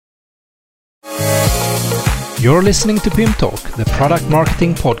You're listening to PIM Talk, the product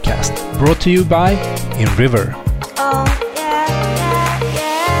marketing podcast, brought to you by InRiver. Oh, yeah, yeah,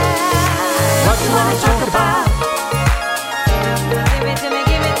 yeah. What you wanna talk about? Give it to me,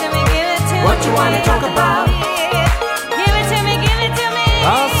 give it to me, give it to me. What you wanna talk about? Give it to me, give it to me.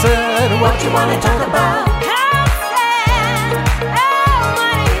 I said, what you wanna talk about? I said, I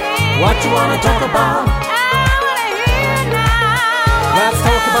wanna hear. What you wanna talk about? I wanna hear now. Let's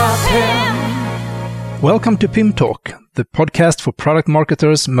talk about PIM. Welcome to PIM Talk, the podcast for product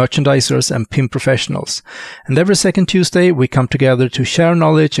marketers, merchandisers, and PIM professionals. And every second Tuesday, we come together to share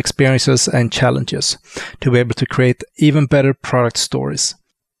knowledge, experiences, and challenges to be able to create even better product stories.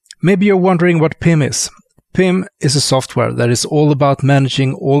 Maybe you're wondering what PIM is. PIM is a software that is all about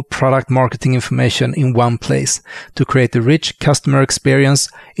managing all product marketing information in one place to create a rich customer experience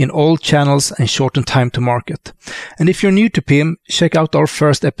in all channels and shorten time to market. And if you're new to PIM, check out our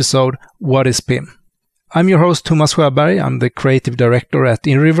first episode, What is PIM? I'm your host, Thomas Sjöberg. I'm the creative director at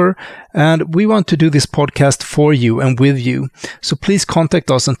InRiver, and we want to do this podcast for you and with you. So please contact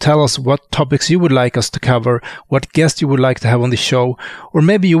us and tell us what topics you would like us to cover, what guests you would like to have on the show, or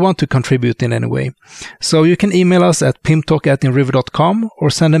maybe you want to contribute in any way. So you can email us at pimtalk@inriver.com or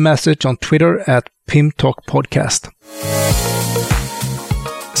send a message on Twitter at pimtalkpodcast.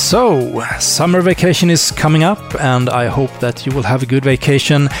 So, summer vacation is coming up, and I hope that you will have a good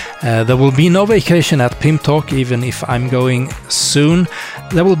vacation. There will be no vacation at PIM Talk, even if I'm going soon.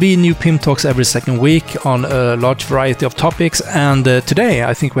 There will be new PIM Talks every second week on a large variety of topics, and today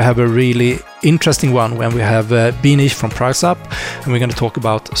I think we have a really interesting one when we have Binish from Products Up, and we're going to talk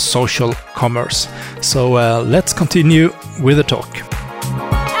about social commerce. So let's continue with the talk.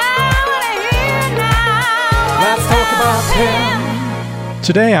 Let's talk about PIM.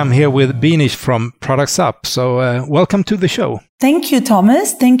 Today I'm here with Binish from Products Up, so welcome to the show. Thank you,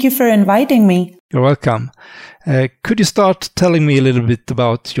 Thomas. Thank you for inviting me. You're welcome. Could you start telling me a little bit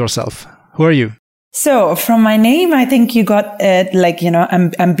about yourself? Who are you? So from my name, I think you got it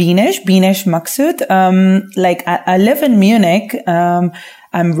I'm Binish Maksud. I live in Munich.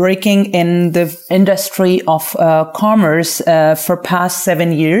 I'm working in the industry of commerce for past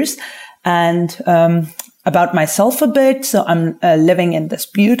 7 years. And about myself a bit. So I'm living in this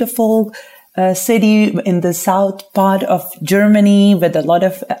beautiful city in the south part of Germany with a lot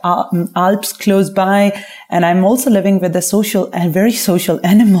of Alps close by. And I'm also living with a very social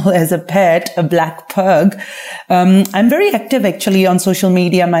animal as a pet, a black pug. I'm very active actually on social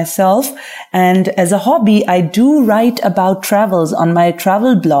media myself. And as a hobby, I do write about travels on my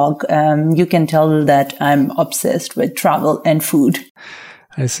travel blog. You can tell that I'm obsessed with travel and food.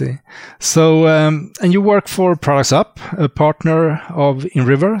 I see. So, and you work for Products Up, a partner of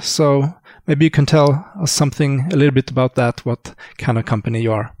InRiver. So maybe you can tell us something a little bit about that, what kind of company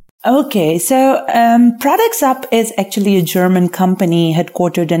you are. Okay, so Products Up is actually a German company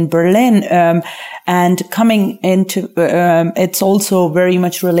headquartered in Berlin, and coming into it's also very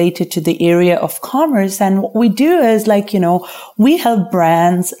much related to the area of commerce. And what we do is we help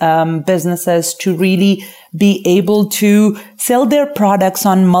brands, businesses to really be able to sell their products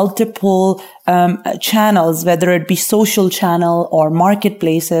on multiple channels, whether it be social channel or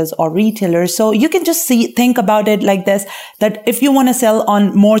marketplaces or retailers. So you can just think about it like this, that if you want to sell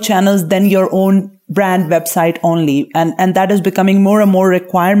on more channels than your own brand website only, and that is becoming more and more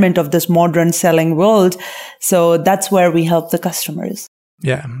requirement of this modern selling world. So that's where we help the customers.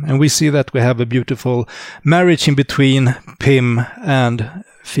 Yeah, and we see that we have a beautiful marriage in between PIM and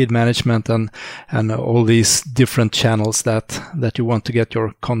feed management and all these different channels that you want to get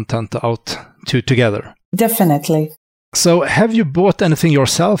your content out to together. Definitely. So have you bought anything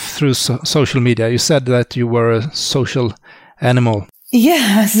yourself through social media? You said that you were a social animal.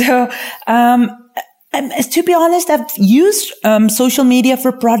 Yeah. So, to be honest, I've used social media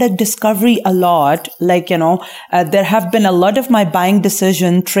for product discovery a lot. There have been a lot of my buying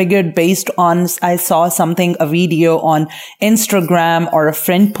decision triggered based on I saw a video on Instagram, or a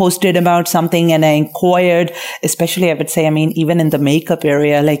friend posted about something and I inquired, especially I would say, even in the makeup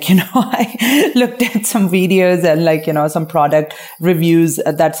area, I looked at some videos and some product reviews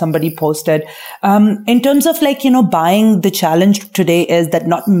that somebody posted. In terms of buying, the challenge today is that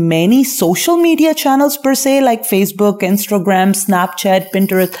not many social media channels per se, like Facebook, Instagram, Snapchat,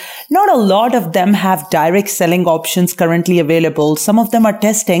 Pinterest, not a lot of them have direct selling options currently available. Some of them are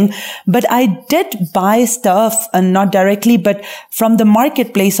testing, but I did buy stuff, and not directly, but from the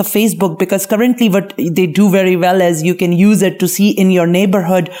marketplace of Facebook, because currently what they do very well is you can use it to see in your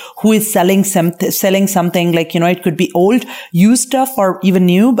neighborhood who is selling something, it could be old, used stuff, or even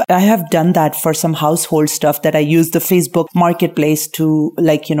new. But I have done that for some household stuff, that I use the Facebook marketplace to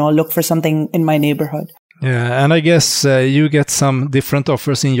look for something in my neighborhood. Yeah, and I guess you get some different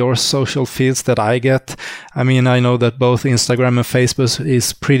offers in your social feeds that I get. I mean, I know that both Instagram and Facebook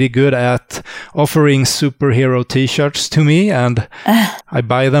is pretty good at offering superhero t-shirts to me, and I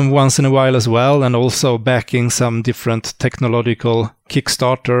buy them once in a while as well, and also backing some different technological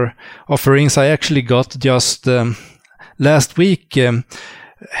Kickstarter offerings. I actually got just last week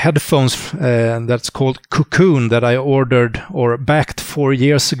headphones that's called Cocoon that I ordered or backed 4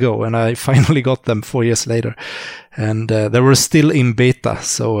 years ago, and I finally got them 4 years later, and they were still in beta.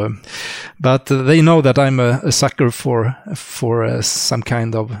 So, but they know that I'm a sucker for some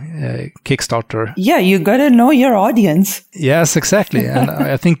kind of Kickstarter. Yeah, you gotta know your audience. Yes, exactly, and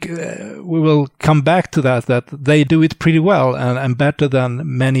I think we will come back to that they do it pretty well and better than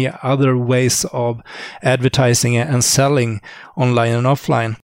many other ways of advertising and selling online and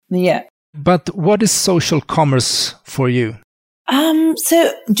offline. Yeah. But what is social commerce for you?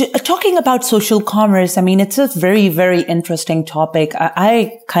 So talking about social commerce, I mean, it's a very, very interesting topic.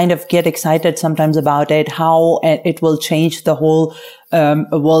 I kind of get excited sometimes about it, how it will change the whole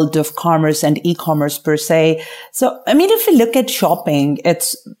world of commerce and e-commerce per se. So, I mean, if we look at shopping,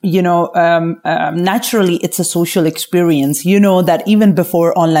 it's, naturally it's a social experience. You know that even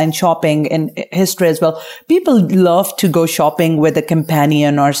before online shopping in history as well, people love to go shopping with a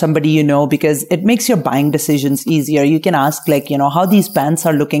companion or somebody you know, because it makes your buying decisions easier. You can ask how these pants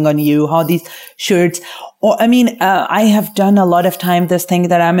are looking on you, how these shirts. Or, I mean, I have done a lot of time this thing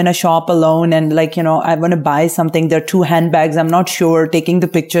that I'm in a shop alone and I want to buy something. There are 2 handbags. I'm not sure, taking the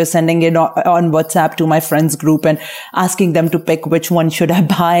picture, sending it on WhatsApp to my friends group and asking them to pick which one should I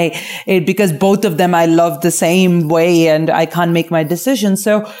buy it, because both of them I love the same way and I can't make my decision.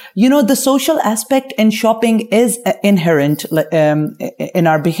 So, the social aspect in shopping is inherent in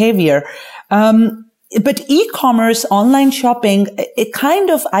our behavior. But e-commerce, online shopping, it kind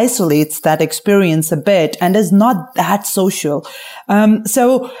of isolates that experience a bit and is not that social.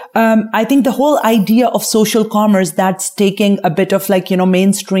 I think the whole idea of social commerce that's taking a bit of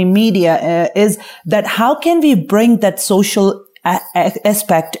mainstream media is that how can we bring that social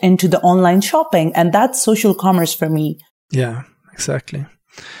aspect into the online shopping? And that's social commerce for me. Yeah, exactly.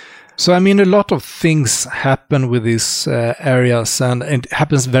 So, I mean, a lot of things happen with these areas and it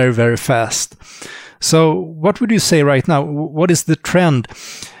happens very, very fast. So what would you say right now? What is the trend?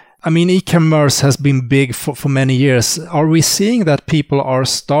 I mean, e-commerce has been big for many years. Are we seeing that people are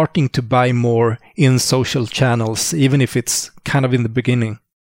starting to buy more in social channels, even if it's kind of in the beginning?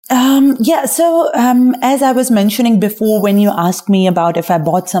 So as I was mentioning before, when you asked me about if I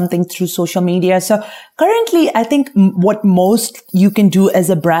bought something through social media, so currently I think what most you can do as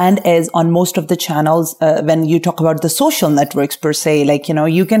a brand is on most of the channels, when you talk about the social networks per se,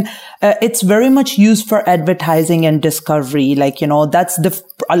 you can, it's very much used for advertising and discovery. That's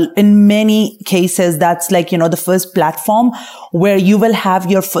in many cases, that's the first platform where you will have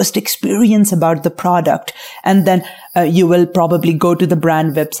your first experience about the product. And then you will probably go to the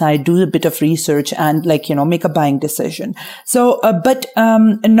brand website, do a bit of research and make a buying decision. So, but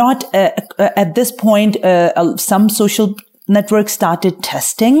not at this point, some social networks started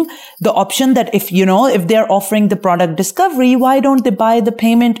testing the option that if they're offering the product discovery, why don't they buy the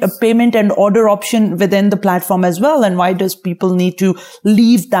payment and order option within the platform as well? And why does people need to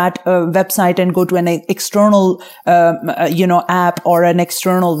leave that website and go to an external, app or an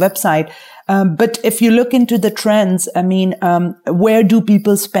external website? But if you look into the trends, I mean, where do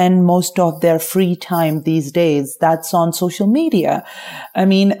people spend most of their free time these days? That's on social media. I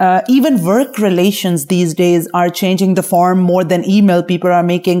mean, even work relations these days are changing the form more than email. People are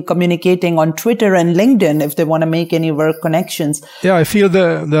communicating on Twitter and LinkedIn if they want to make any work connections. Yeah, I feel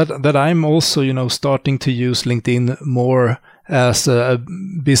that I'm also, starting to use LinkedIn more as a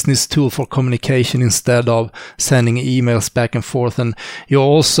business tool for communication instead of sending emails back and forth. And you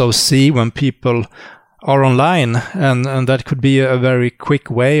also see when people are online, and that could be a very quick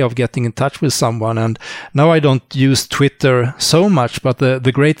way of getting in touch with someone. And now I don't use Twitter so much, but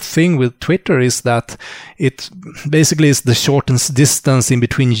the great thing with Twitter is that it basically is the shortest distance in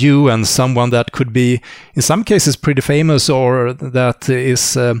between you and someone that could be, in some cases, pretty famous, or that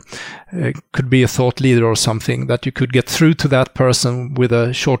is could be a thought leader or something, that you could get through to that person with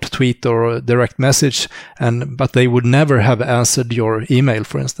a short tweet or a direct message, but they would never have answered your email,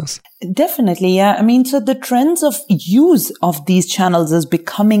 for instance. Definitely, yeah. I mean, so the trends of use of these channels is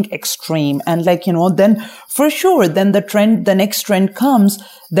becoming extreme. And then for sure, then the next trend comes.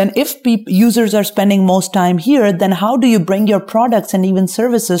 Then if users are spending most time here, then how do you bring your products and even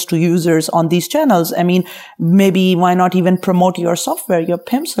services to users on these channels? I mean, maybe why not even promote your software, your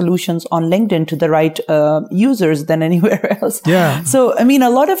PIM solutions on LinkedIn to the right users than anywhere else? Yeah. So, I mean, a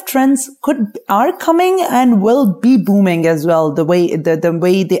lot of trends are coming and will be booming as well. The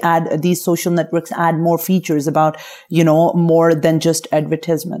way these social networks add more features about, more than just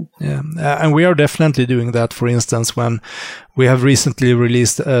advertisement. Yeah. And we are definitely doing that. For instance, when we have recently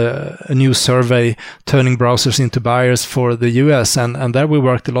released a new survey turning browsers into buyers for the US, and there we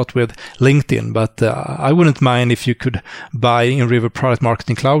worked a lot with LinkedIn. But I wouldn't mind if you could buy InRiver Product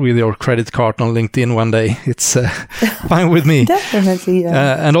Marketing Cloud with your credit card on LinkedIn one day. It's fine with me. Definitely,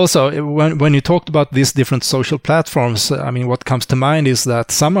 yeah. And also, when you talked about these different social platforms, I mean, what comes to mind is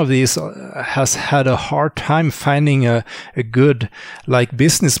that some of these has had a hard time finding a good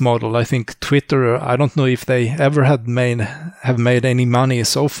business model. I think Twitter, I don't know if they ever have made any money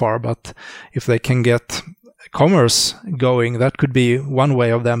so far, but if they can get commerce going, that could be one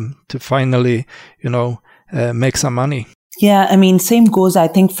way of them to finally, make some money. Yeah, I mean, same goes, I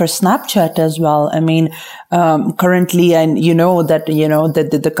think, for Snapchat as well. I mean, currently, and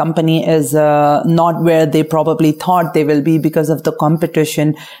that the company is not where they probably thought they will be because of the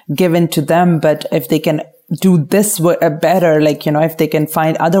competition given to them. But if they can do this better, if they can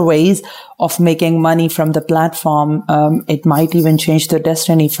find other ways of making money from the platform, it might even change their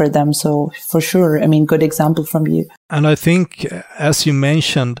destiny for them. So for sure, I mean, good example from you. And I think, as you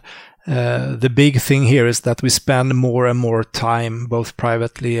mentioned, the big thing here is that we spend more and more time, both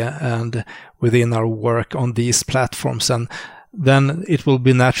privately and within our work, on these platforms. And then it will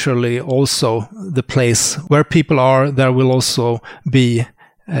be naturally also the place where people are. There will also be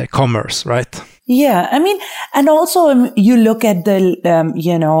commerce, right? Yeah, I mean, and also you look at the,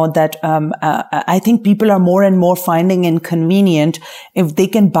 I think people are more and more finding it convenient if they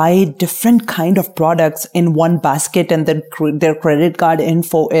can buy different kind of products in one basket, and then their credit card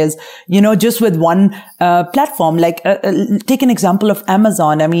info is, just with one platform. Take an example of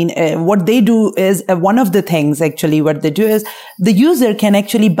Amazon. I mean, what they do is one of the things actually what they do is the user can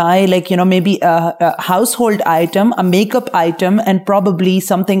actually buy maybe a household item, a makeup item, and probably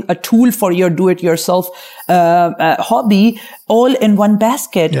a tool for your do-it-yourself hobby, all in one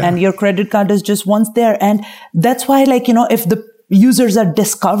basket. Yeah. And your credit card is just once there. And that's why, if the users are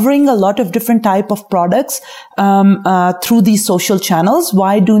discovering a lot of different type of products through these social channels,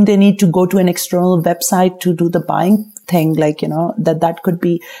 why don't they need to go to an external website to do the buying thing? That could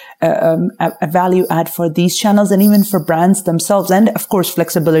be a value add for these channels and even for brands themselves. And of course,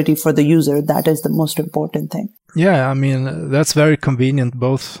 flexibility for the user. That is the most important thing. Yeah, I mean, that's very convenient,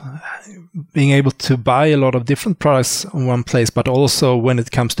 both being able to buy a lot of different products in one place, but also when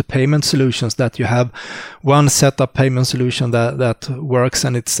it comes to payment solutions, that you have one setup payment solution that works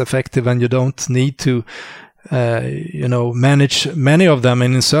and it's effective, and you don't need to manage many of them.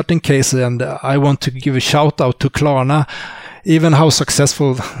 And in certain cases, and I want to give a shout out to Klarna, even how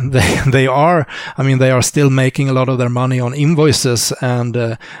successful they are. I mean, they are still making a lot of their money on invoices,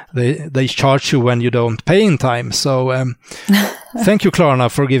 and they charge you when you don't pay in time. So thank you,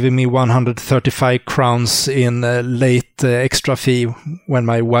 Klarna, for giving me 135 crowns in late extra fee when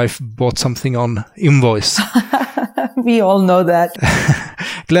my wife bought something on invoice. We all know that.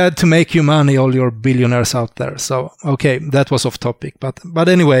 Glad to make you money, all your billionaires out there. So, okay, that was off topic. But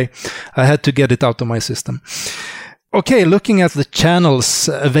anyway, I had to get it out of my system. Okay, looking at the channels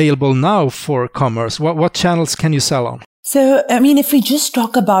available now for commerce, what channels can you sell on? So, I mean, if we just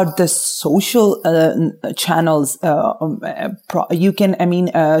talk about the social channels, you can,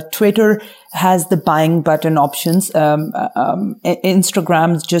 Twitter has the buying button options.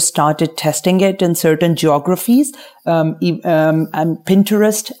 Instagram just started testing it in certain geographies. And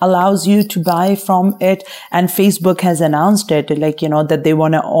Pinterest allows you to buy from it, and Facebook has announced it, that they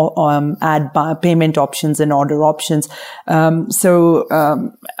want to add payment options and order options. So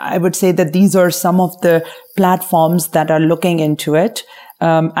I would say that these are some of the platforms that are looking into it.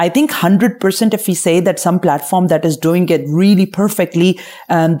 I think 100% if we say that some platform that is doing it really perfectly,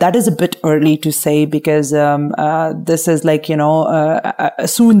 that is a bit early to say, because this is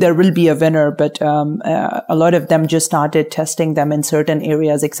soon there will be a winner, but a lot of them just started testing them in certain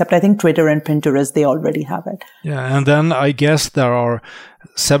areas, except I think Twitter and Pinterest, they already have it. Yeah, and then I guess there are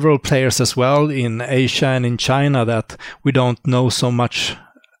several players as well in Asia and in China that we don't know so much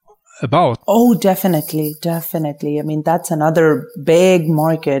about. Oh, definitely. I mean, that's another big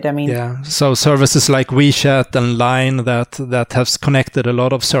market. I mean, yeah. So services like WeChat and Line that has connected a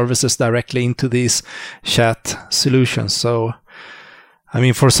lot of services directly into these chat solutions. So, I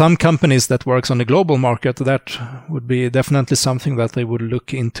mean, for some companies that works on the global market, that would be definitely something that they would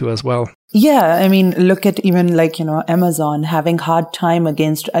look into as well. Yeah, I mean, look at even like, Amazon having hard time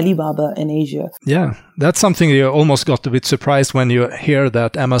against Alibaba in Asia. Yeah, that's something you almost got a bit surprised when you hear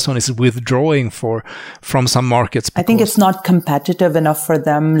that Amazon is withdrawing from some markets. I think it's not competitive enough for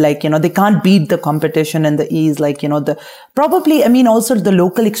them. Like, they can't beat the competition and the ease. Like, probably, I mean, also the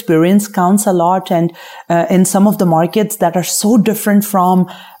local experience counts a lot. And in some of the markets that are so different from,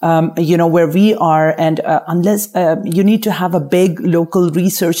 where we are. And unless you need to have a big local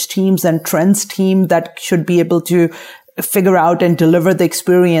research teams and trends team that should be able to figure out and deliver the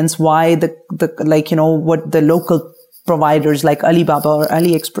experience, why what the local providers like Alibaba or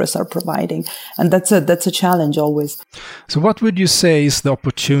AliExpress are providing. And that's a challenge always. So what would you say is the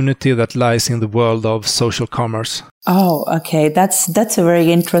opportunity that lies in the world of social commerce? Oh, okay. That's a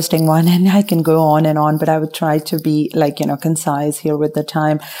very interesting one. And I can go on and on, but I would try to be concise here with the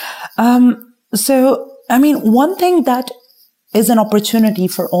time. So, I mean, one thing that is an opportunity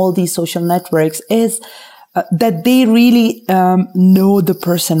for all these social networks is that they really know the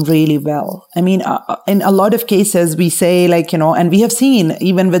person really well. I mean, in a lot of cases, we say and we have seen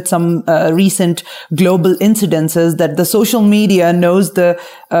even with some recent global incidences that the social media knows the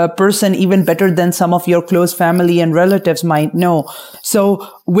person even better than some of your close family and relatives might know. So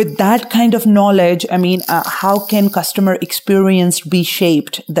with that kind of knowledge, I mean, how can customer experience be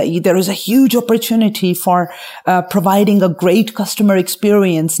shaped? There is a huge opportunity for providing a great customer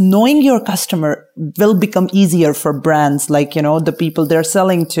experience. Knowing your customer will become easier for brands like, the people they're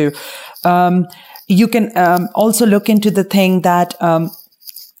selling to. You can also look into the thing that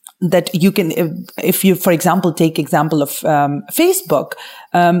you can, if you, for example, take example of Facebook,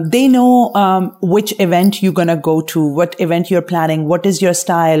 they know which event you're going to go to, what event you're planning, what is your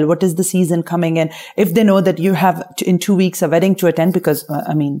style, what is the season coming in. If they know that you have in 2 weeks a wedding to attend, because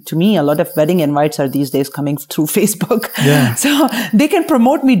to me, a lot of wedding invites are these days coming through Facebook. Yeah. So they can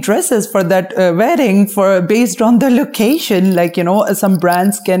promote me dresses for that wedding based on the location. Some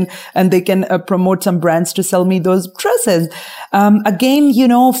brands can promote some brands to sell me those dresses. Again,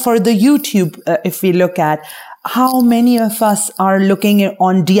 for the YouTube, if we look at how many of us are looking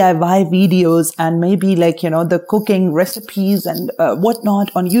on DIY videos and maybe the cooking recipes and whatnot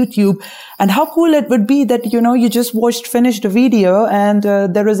on YouTube, and how cool it would be that, you just finished a video and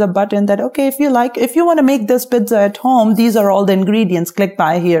there is a button that, okay, if you want to make this pizza at home, these are all the ingredients, click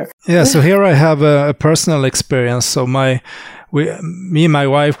buy here. Yeah. So here I have a personal experience. So me and my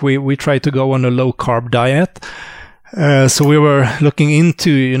wife, we try to go on a low carb diet. So we were looking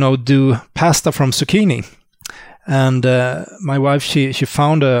into, do pasta from zucchini. And my wife, she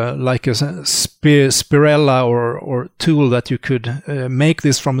found a spirella or tool that you could make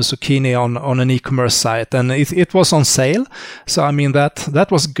this from a zucchini on an e-commerce site, and it was on sale. So I mean that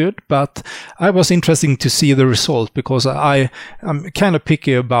was good, but I was interested to see the result because I'm kind of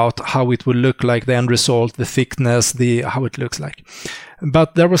picky about how it would look like, the end result, the thickness, how it looks like.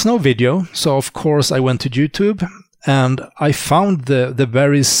 But there was no video, so of course I went to YouTube and I found the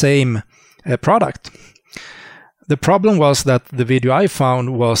very same product. The problem was that the video I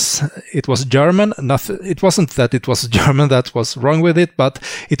found was German. It wasn't that it was German that was wrong with it, but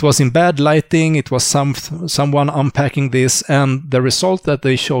it was in bad lighting. It was someone unpacking this, and the result that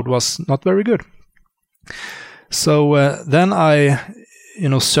they showed was not very good. So then I,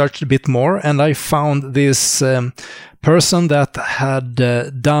 searched a bit more, and I found this person that had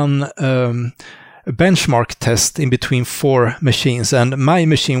done a benchmark test in between 4 machines, and my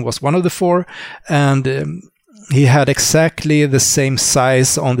machine was one of the 4, and he had exactly the same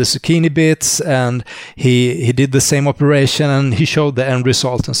size on the zucchini bits, and he did the same operation, and he showed the end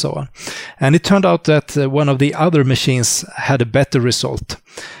result and so on. And it turned out that one of the other machines had a better result,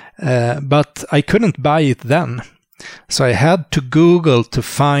 but I couldn't buy it then. So I had to Google to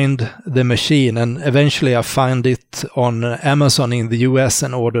find the machine, and eventually I found it on Amazon in the US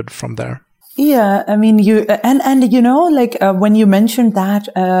and ordered from there. Yeah, I mean, when you mentioned that,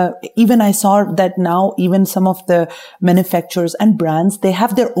 even I saw that now even some of the manufacturers and brands, they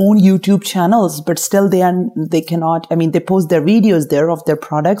have their own YouTube channels, but still they cannot, they post their videos there of their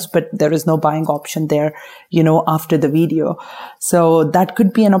products, but there is no buying option there, after the video. So that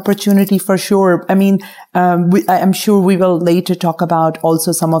could be an opportunity for sure. I'm sure we will later talk about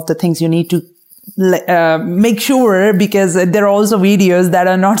also some of the things you need to make sure, because there are also videos that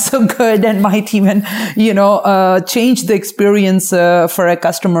are not so good and might even, change the experience for a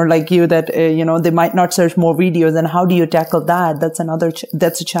customer like you, that, they might not search more videos. And how do you tackle that?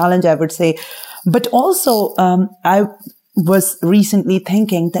 That's a challenge, I would say. But also, I was recently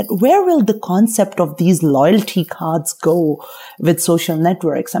thinking that where will the concept of these loyalty cards go with social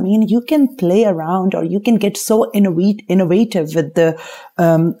networks? I mean, you can play around, or you can get so innovative with the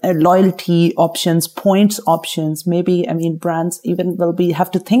loyalty options, points options. Maybe, brands even will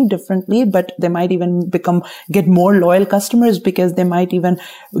have to think differently, but they might even get more loyal customers, because they might even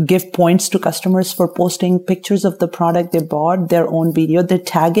give points to customers for posting pictures of the product they bought, their own video. The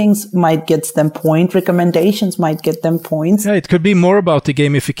taggings might get them point, recommendations might get them points. Yeah, it could be more about the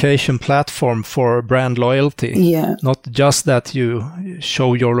gamification platform for brand loyalty. Yeah. Not just that you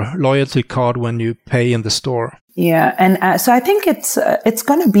show your loyalty card when you pay in the store. Yeah. And so I think it's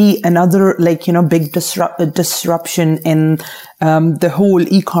going to be another, big disruption in the whole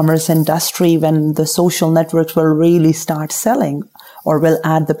e-commerce industry, when the social networks will really start selling, or will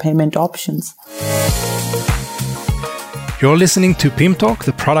add the payment options. You're listening to Pim Talk,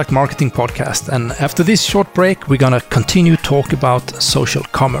 the product marketing podcast. And after this short break, we're going to continue talk about social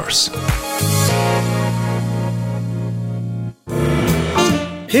commerce.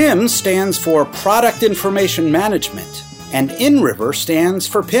 PIM stands for Product Information Management, and InRiver stands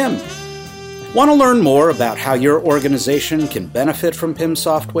for PIM. Want to learn more about how your organization can benefit from PIM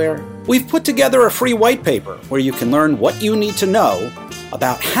software? We've put together a free white paper where you can learn what you need to know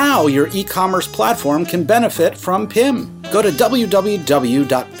about how your e-commerce platform can benefit from PIM. Go to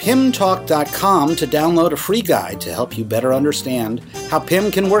www.pimtalk.com to download a free guide to help you better understand how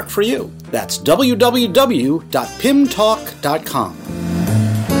PIM can work for you. That's www.pimtalk.com.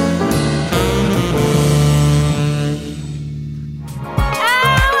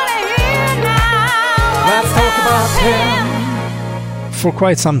 Let's talk about PIM. For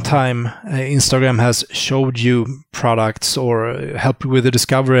quite some time, Instagram has showed you products or helped you with the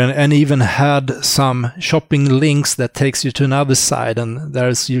discovery, and even had some shopping links that takes you to another site. And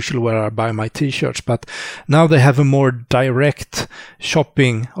there's usually where I buy my t-shirts. But now they have a more direct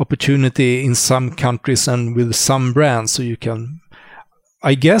shopping opportunity in some countries and with some brands. So you can,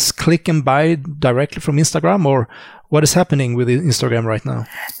 I guess, click and buy directly from Instagram, or what is happening with Instagram right now?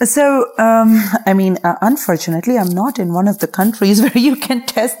 So, unfortunately, I'm not in one of the countries where you can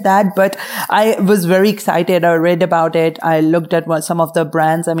test that, but I was very excited. I read about it. I looked at some of the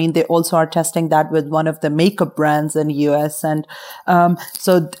brands. They also are testing that with one of the makeup brands in the US. And,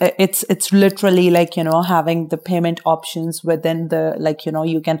 so it's literally having the payment options within the,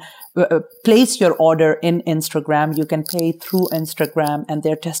 you can place your order in Instagram. You can pay through Instagram, and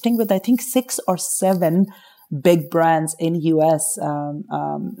they're testing with, I think, 6 or 7 big brands in US,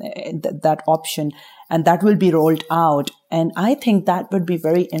 that option, and that will be rolled out. And I think that would be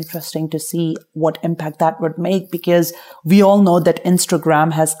very interesting to see what impact that would make, because we all know that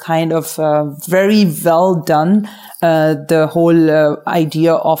Instagram has kind of very well done the whole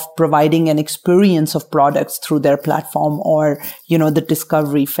idea of providing an experience of products through their platform, or, the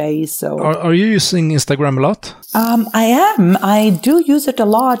discovery phase. So, are you using Instagram a lot? I am. I do use it a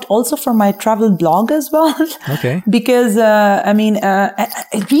lot, also for my travel blog as well. Okay. Because,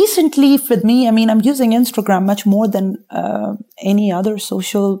 recently with me, I'm using Instagram much more than any other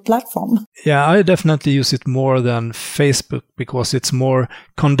social platform. Yeah, I definitely use it more than Facebook, because it's more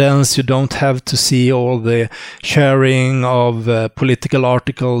condensed. You don't have to see all the sharing of political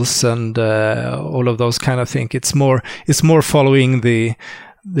articles and all of those kind of things. It's more following the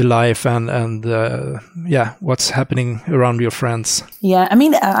life and what's happening around your friends. Yeah,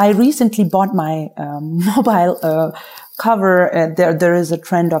 I recently bought my mobile cover. There is a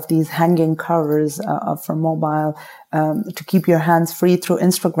trend of these hanging covers for mobile to keep your hands free through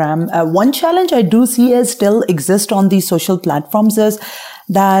Instagram. One challenge I do see still exist on these social platforms is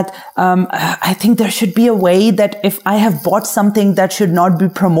that I think there should be a way that if I have bought something, that should not be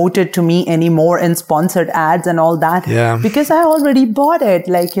promoted to me anymore in sponsored ads and all that. Yeah. Because I already bought it,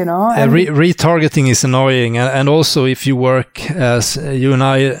 retargeting is annoying. And also if you work as you and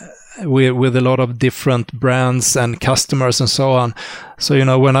I with a lot of different brands and customers and so on. So,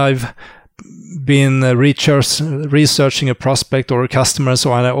 when I've been researching a prospect or a customer,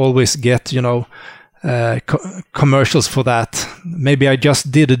 so I always get, commercials for that. Maybe I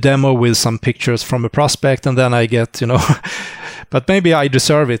just did a demo with some pictures from a prospect, and then I get, but maybe I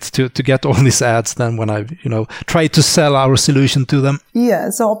deserve it to get all these ads then when I, try to sell our solution to them.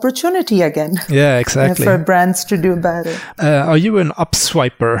 Yeah, so opportunity again. Yeah, exactly. For brands to do better. Are you an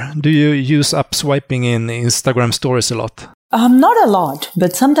upswiper? Do you use upswiping in Instagram stories a lot? Not a lot,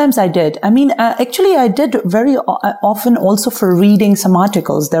 but sometimes I did. I mean, actually, I did very often also for reading some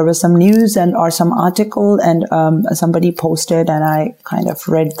articles. There was some news or some article and somebody posted and I kind of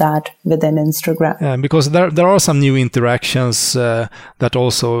read that within Instagram. Yeah, because there are some new interactions that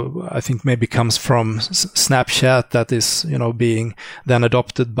also I think maybe comes from Snapchat that is, being then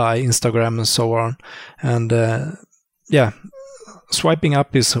adopted by Instagram and so on. And swiping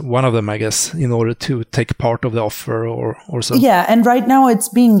up is one of them, I guess, in order to take part of the offer or so. Yeah, and right now it's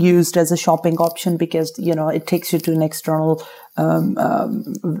being used as a shopping option because, it takes you to an external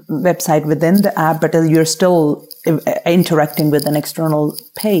website within the app, but you're still interacting with an external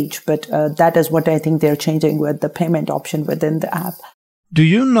page. But that is what I think they're changing with the payment option within the app. Do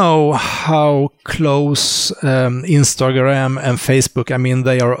you know how close Instagram and Facebook, I mean,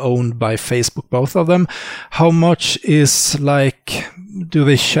 they are owned by Facebook, both of them. How much is do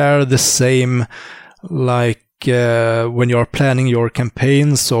they share the same, when you are planning your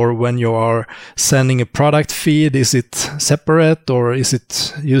campaigns or when you are sending a product feed? Is it separate or is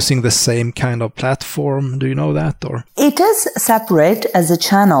it using the same kind of platform? Do you know that? Or it is separate as a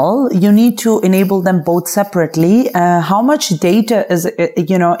channel. You need to enable them both separately. How much data is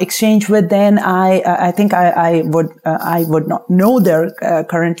exchanged within? I think I would not know there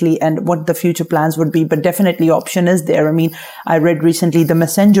currently and what the future plans would be, but definitely option is there. I mean, I read recently the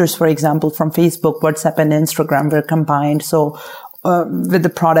messengers, for example, from Facebook, WhatsApp, and Instagram were combined. So with the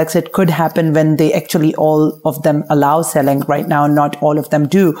products, it could happen when they actually all of them allow selling. Right now, not all of them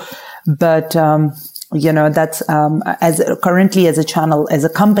do. But, that's currently as a channel, as a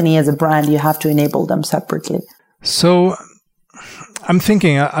company, as a brand, you have to enable them separately. So I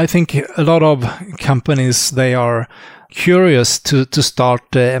think a lot of companies, they are curious to start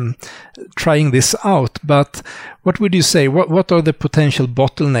trying this out. But what would you say? What are the potential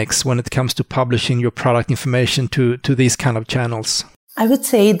bottlenecks when it comes to publishing your product information to these kind of channels? I would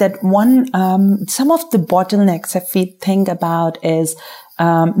say that some of the bottlenecks if we think about is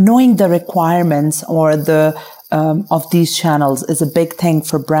knowing the requirements or the of these channels is a big thing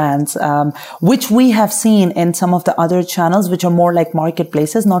for brands, which we have seen in some of the other channels, which are more like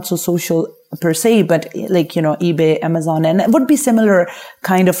marketplaces, not so social per se, but eBay, Amazon, and it would be similar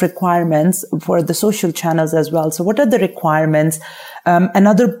kind of requirements for the social channels as well. So what are the requirements?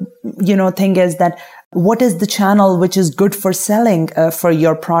 Another, thing is that what is the channel which is good for selling for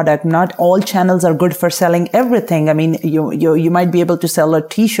your product? Not all channels are good for selling everything. I mean, you might be able to sell a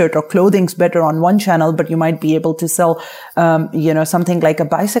t-shirt or clothing's better on one channel, but you might be able to sell, something like a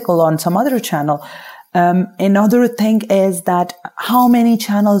bicycle on some other channel. Another thing is that how many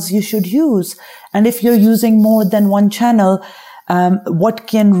channels you should use. And if you're using more than one channel, what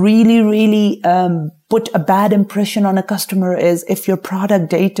can really, put a bad impression on a customer is if your product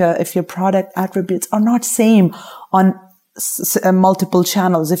data, if your product attributes are not same on multiple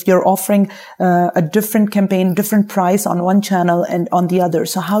channels, if you're offering a different campaign, different price on one channel and on the other.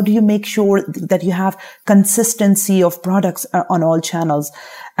 So how do you make sure that you have consistency of products on all channels?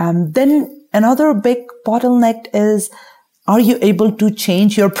 Then another big bottleneck is, are you able to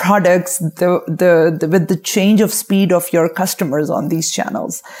change your products with the change of speed of your customers on these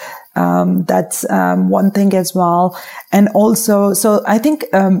channels? That's one thing as well. And also, so I think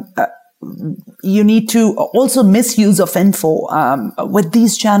you need to also misuse of info with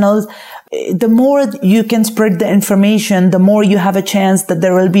these channels. The more you can spread the information, the more you have a chance that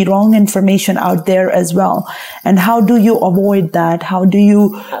there will be wrong information out there as well. And how do you avoid that? How do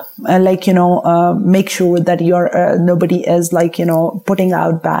you make sure that nobody is putting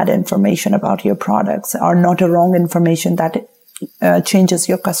out bad information about your products or not a wrong information that changes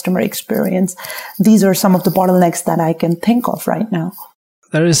your customer experience? These are some of the bottlenecks that I can think of right now.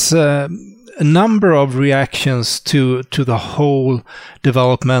 There is a number of reactions to the whole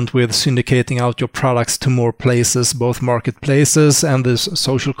development with syndicating out your products to more places, both marketplaces and the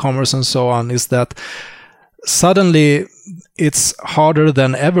social commerce and so on, is that suddenly it's harder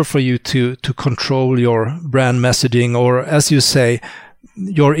than ever for you to control your brand messaging, or as you say,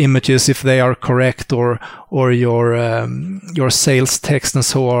 your images, if they are correct, or your sales text and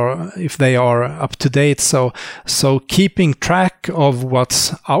so on, if they are up to date. So keeping track of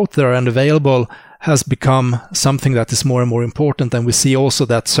what's out there and available has become something that is more and more important. And we see also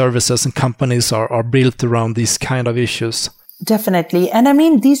that services and companies are built around these kind of issues. Definitely. And I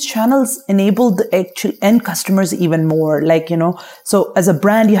mean, these channels enable the actual end customers even more. So as a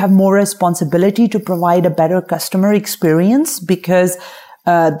brand, you have more responsibility to provide a better customer experience because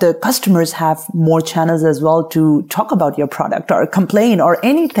the customers have more channels as well to talk about your product or complain or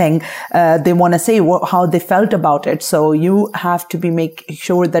anything they want to say, how they felt about it. So you have to make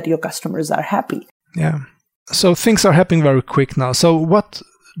sure that your customers are happy. Yeah. So things are happening very quick now. So what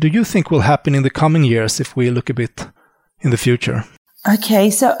do you think will happen in the coming years if we look a bit in the future? Okay,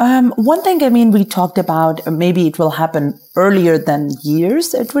 so one thing, we talked about maybe it will happen earlier than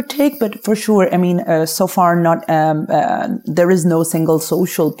years it would take, but for sure, so far not, there is no single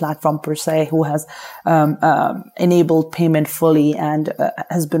social platform per se who has enabled payment fully and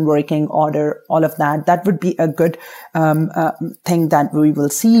has been working order all of that. That would be a good thing that we will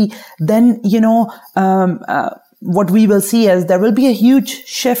see. Then, what we will see is there will be a huge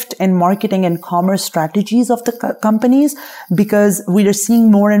shift in marketing and commerce strategies of the companies, because we are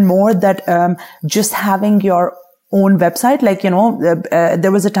seeing more and more that just having your own website,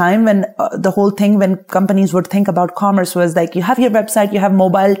 there was a time when the whole thing when companies would think about commerce was like, you have your website, you have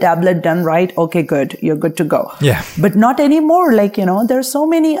mobile, tablet done right, okay, good, you're good to go. Yeah. But not anymore. There's so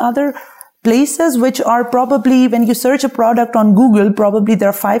many other places which are probably, when you search a product on Google, probably there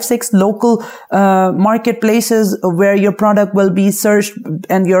are 5-6 local marketplaces where your product will be searched,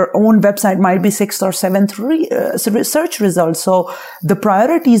 and your own website might be 6th or 7th search results. So the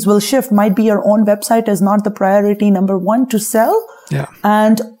priorities will shift. Might be your own website is not the priority number one to sell. Yeah.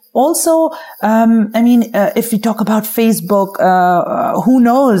 And also, if we talk about Facebook, who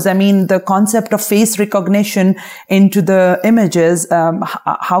knows? The concept of face recognition into the images,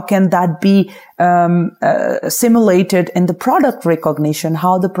 how can that be simulated in the product recognition?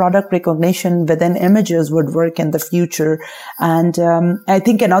 How the product recognition within images would work in the future? And I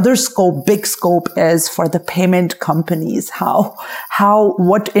think another big scope is for the payment companies.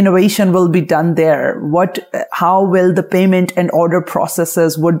 What innovation will be done there? How will the payment and order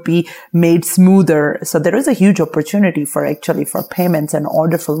processes would be made smoother? So there is a huge opportunity for payments and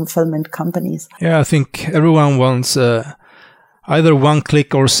order fulfillment companies. Yeah, I think everyone wants either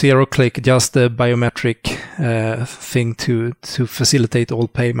 1-click or 0-click, just a biometric thing to facilitate all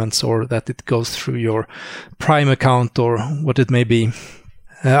payments, or that it goes through your Prime account or what it may be.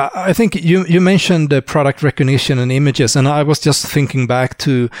 I think you mentioned product recognition and images, and I was just thinking back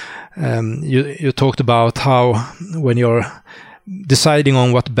to you talked about how when you're deciding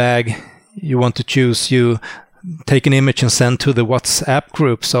on what bag you want to choose, you take an image and send to the WhatsApp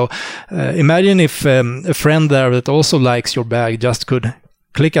group. So imagine if a friend there that also likes your bag just could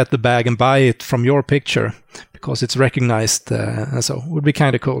click at the bag and buy it from your picture because it's recognized. And so it would be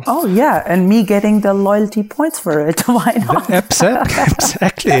kind of cool. Oh, yeah. And me getting the loyalty points for it. Why not?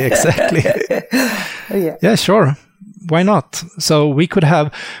 Exactly. Yeah, sure. Why not? So we could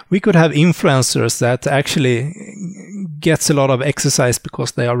have influencers that actually gets a lot of exercise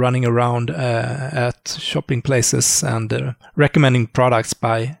because they are running around at shopping places and recommending products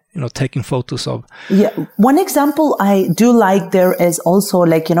by taking photos of. Yeah, one example I do like there is also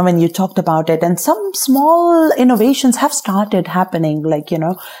when you talked about it, and some small innovations have started happening.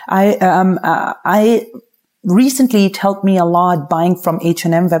 I recently, it helped me a lot buying from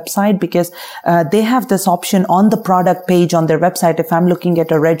H&M website, because they have this option on the product page on their website. If I'm looking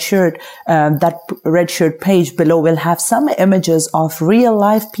at a red shirt, that red shirt page below will have some images of real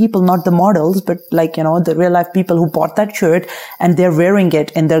life people, not the models, but the real life people who bought that shirt and they're wearing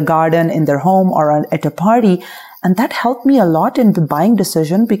it in their garden, in their home, or at a party. And that helped me a lot in the buying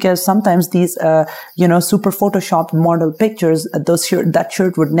decision, because sometimes these, super photoshopped model pictures, that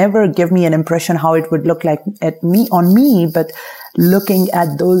shirt would never give me an impression how it would look like on me. But looking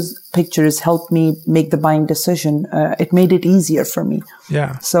at those pictures helped me make the buying decision. It made it easier for me.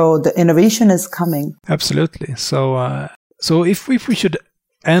 Yeah. So the innovation is coming. Absolutely. So if we should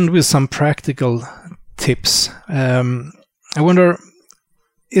end with some practical tips, I wonder,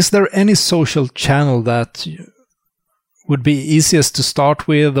 is there any social channel that would be easiest to start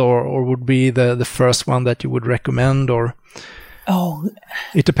with, or would be the first one that you would recommend, or? Oh,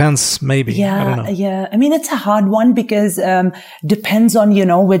 it depends, maybe. Yeah, I don't know. Yeah. It's a hard one, because depends on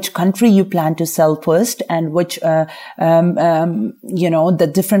which country you plan to sell first, and which the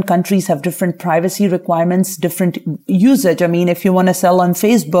different countries have different privacy requirements, different usage. If you want to sell on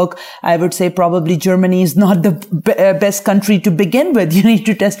Facebook, I would say probably Germany is not the best country to begin with. You need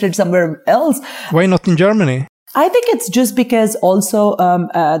to test it somewhere else. Why not in Germany? I think it's just because also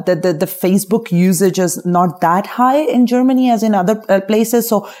the Facebook usage is not that high in Germany as in other places.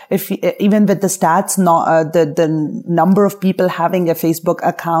 So even with the stats, the number of people having a Facebook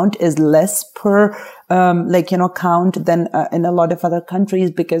account is less per count than in a lot of other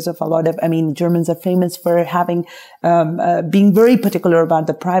countries, because of Germans are famous for having being very particular about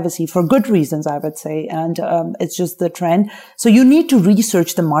the privacy for good reasons, I would say, and it's just the trend. So you need to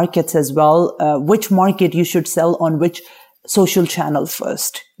research the markets as well, which market you should sell on which social channel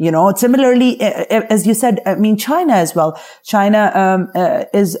first. Similarly, as you said, China as well. China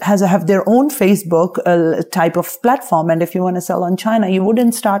have their own Facebook type of platform, and if you want to sell on China, you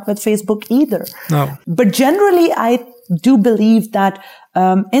wouldn't start with Facebook either. No. But generally, I do believe that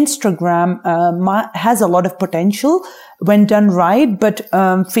Instagram has a lot of potential when done right, but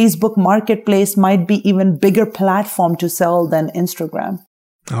Facebook Marketplace might be even bigger platform to sell than Instagram.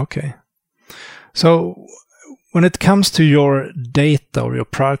 Okay. So when it comes to your data or your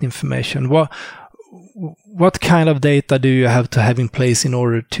product information, what kind of data do you have to have in place in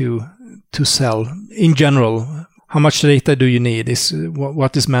order to sell? In general, how much data do you need?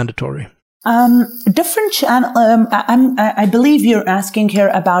 What is mandatory? Different channel. I believe you're asking here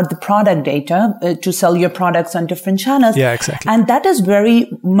about the product data to sell your products on different channels. Yeah, exactly. And that is very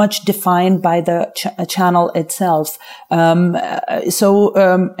much defined by the channel itself.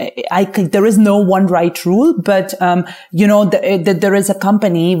 There is no one right rule, but there is a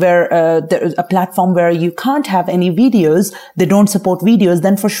company where there is a platform where you can't have any videos. They don't support videos.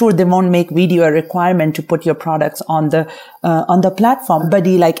 Then for sure they won't make video a requirement to put your products on the platform. But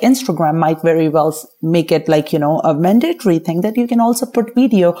like Instagram might very well make it a mandatory thing that you can also put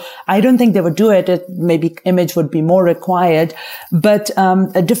video. I don't think they would do it. Maybe image would be more required, but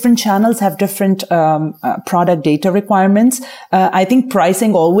different channels have different product data requirements. I think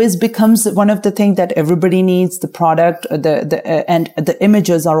pricing always becomes one of the things that everybody needs. The product, and the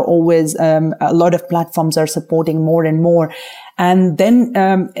images are always a lot of platforms are supporting more and more. And then,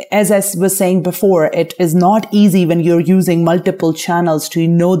 as I was saying before, it is not easy when you're using multiple channels to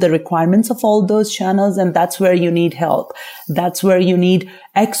know the requirements of all those channels. And that's where you need help. That's where you need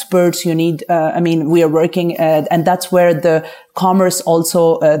experts. You need, we are working, and that's where the commerce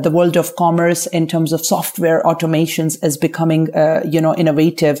also, the world of commerce in terms of software automations is becoming,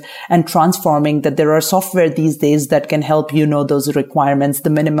 innovative and transforming, that there are software these days that can help those requirements, the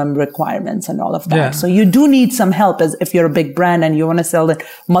minimum requirements and all of that. Yeah. So you do need some help as if you're a big brand and you want to sell in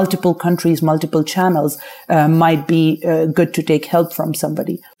multiple countries, multiple channels, might be good to take help from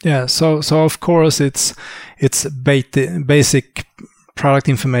somebody. Yeah. So of course it's basic product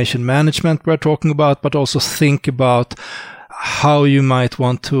information management we're talking about, but also think about how you might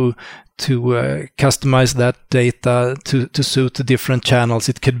want to customize that data to suit the different channels.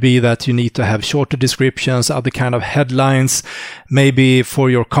 It could be that you need to have shorter descriptions, other kind of headlines. Maybe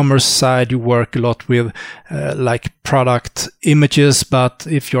for your commerce side, you work a lot with like product images, but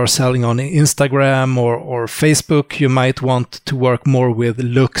if you're selling on Instagram or Facebook, you might want to work more with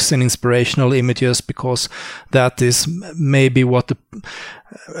looks and inspirational images, because that is maybe what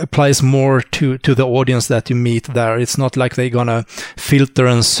applies more to the audience that you meet there. It's not like they're gonna filter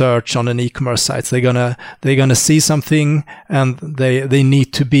and search on an e-commerce site. They're gonna see something, and they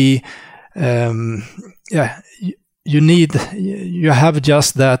need to be you have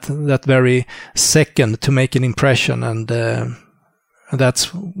just that very second to make an impression, and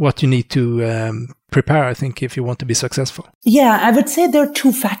that's what you need to prepare, I think, if you want to be successful. Yeah, I would say there are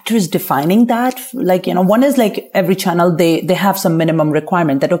two factors defining that. One is every channel, they have some minimum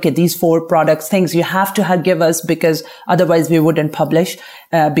requirement that, okay, these 4 products, things you have to give us, because otherwise we wouldn't publish,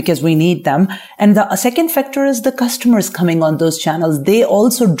 because we need them. And the second factor is the customers coming on those channels. They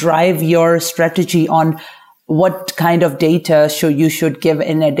also drive your strategy on what kind of data you should give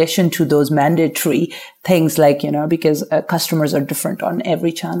in addition to those mandatory things, because customers are different on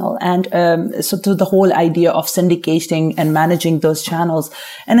every channel. And so to the whole idea of syndicating and managing those channels.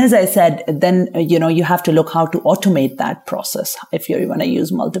 And as I said, then, you have to look how to automate that process if you want to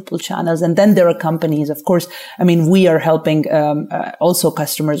use multiple channels. And then there are companies, of course. We are helping also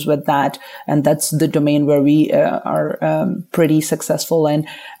customers with that. And that's the domain where we are pretty successful. And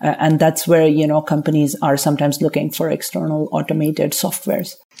that's where, companies are sometimes looking for external automated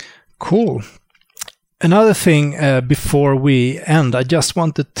softwares. Cool. Another thing before we end, I just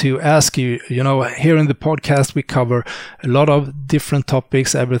wanted to ask you, here in the podcast, we cover a lot of different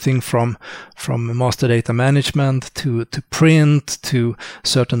topics, everything from master data management to print, to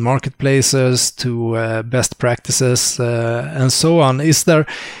certain marketplaces, to best practices, and so on.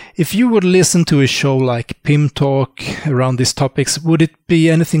 If you would listen to a show like PIM Talk around these topics, would it be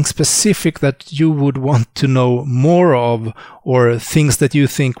anything specific that you would want to know more of, or things that you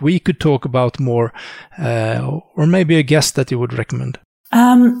think we could talk about more, or maybe a guest that you would recommend?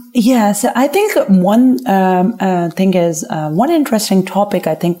 So I think one thing is one interesting topic,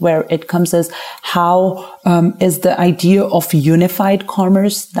 I think, where it comes is how is the idea of unified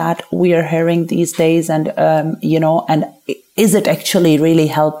commerce that we are hearing these days, and is it actually really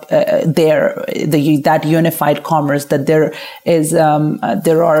help that unified commerce, that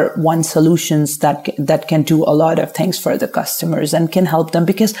there are one solutions that can do a lot of things for the customers and can help them?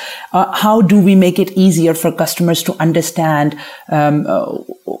 Because how do we make it easier for customers to understand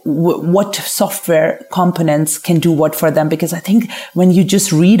what software components can do what for them? Because I think when you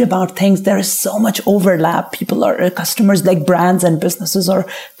just read about things, there is so much overlap. Customers like brands and businesses are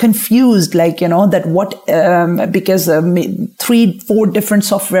confused, that what, because 3-4 different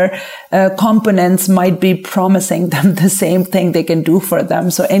software components might be promising them the same thing they can do for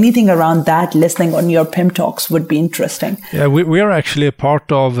them. So anything around that, listening on your PIM Talks would be interesting. Yeah, we are actually a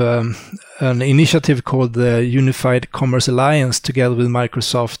part of an initiative called the Unified Commerce Alliance together with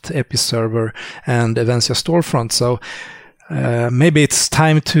Microsoft, Episerver, and Evensia Storefront. So maybe it's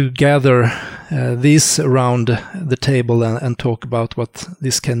time to gather these around the table and talk about what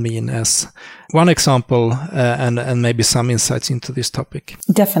this can mean as one example and maybe some insights into this topic.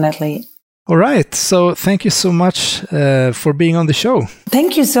 Definitely. All right. So thank you so much for being on the show.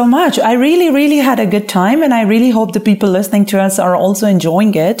 Thank you so much. I really, really had a good time, and I really hope the people listening to us are also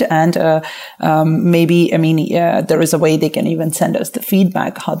enjoying it. And there is a way they can even send us the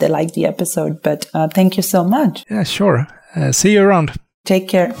feedback, how they like the episode. But thank you so much. Yeah, sure. See you around. Take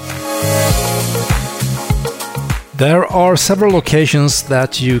care. There are several locations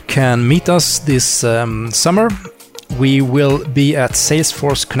that you can meet us this summer. We will be at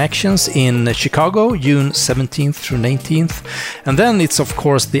Salesforce Connections in Chicago, June 17th through 19th. And then it's, of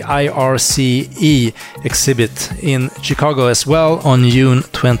course, the IRCE exhibit in Chicago as well on June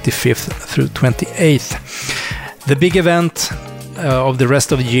 25th through 28th. The big event of the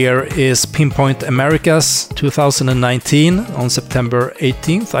rest of the year is Pinpoint Americas 2019 on September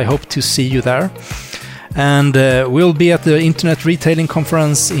 18th. I hope to see you there. And we'll be at the Internet Retailing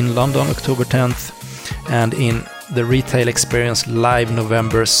Conference in London, October 10th, and in the Retail Experience Live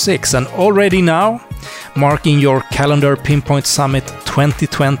November 6th. And already now, marking your calendar, Pinpoint Summit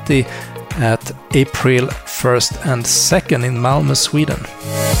 2020 at April 1st and 2nd in Malmö, Sweden.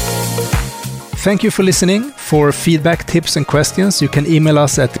 Thank you for listening. For feedback, tips, and questions, you can email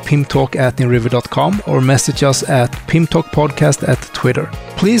us at pimtalk@inriver.com or message us at pimtalkpodcast at Twitter.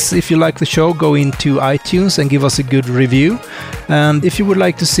 Please, if you like the show, go into iTunes and give us a good review. And if you would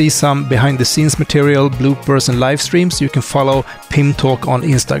like to see some behind-the-scenes material, bloopers, and live streams, you can follow PIM Talk on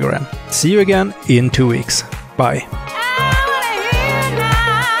Instagram. See you again in 2 weeks. Bye.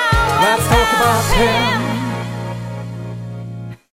 Let's talk about PIM.